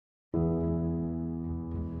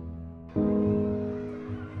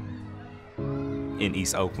in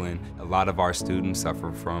East Oakland. A lot of our students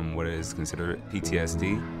suffer from what is considered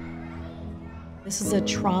PTSD. This is a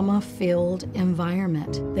trauma-filled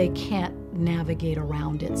environment. They can't navigate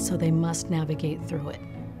around it, so they must navigate through it.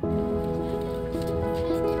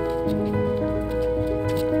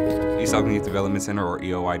 East Oakland Youth Development Center, or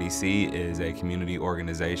EOYDC, is a community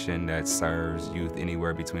organization that serves youth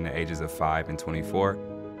anywhere between the ages of 5 and 24.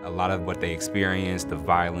 A lot of what they experience, the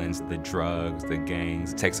violence, the drugs, the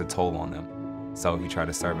gangs, takes a toll on them. So we try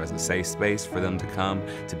to serve as a safe space for them to come,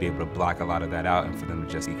 to be able to block a lot of that out and for them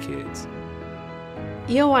to just be kids.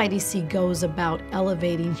 EOYDC goes about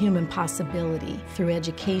elevating human possibility through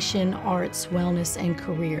education, arts, wellness, and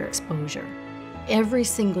career exposure. Every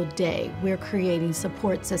single day, we're creating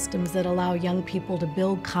support systems that allow young people to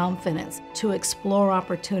build confidence, to explore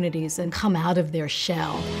opportunities, and come out of their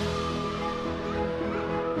shell.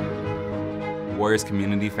 Warriors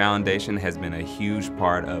Community Foundation has been a huge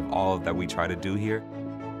part of all that we try to do here.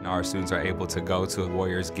 Our students are able to go to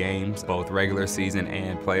Warriors games, both regular season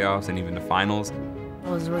and playoffs, and even the finals. It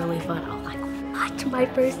was really fun. I was like, what? My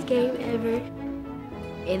first game ever.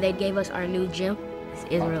 And they gave us our new gym. It's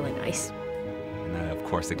really nice. And of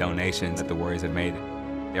course, the donations that the Warriors have made,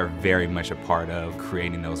 they're very much a part of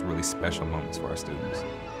creating those really special moments for our students.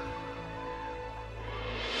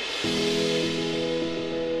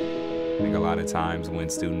 I think a lot of times when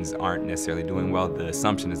students aren't necessarily doing well, the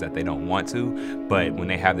assumption is that they don't want to, but when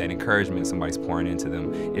they have that encouragement, somebody's pouring into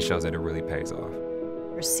them, it shows that it really pays off.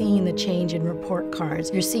 You're seeing the change in report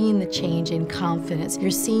cards. You're seeing the change in confidence.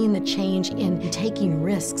 You're seeing the change in taking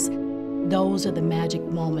risks. Those are the magic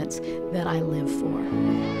moments that I live for.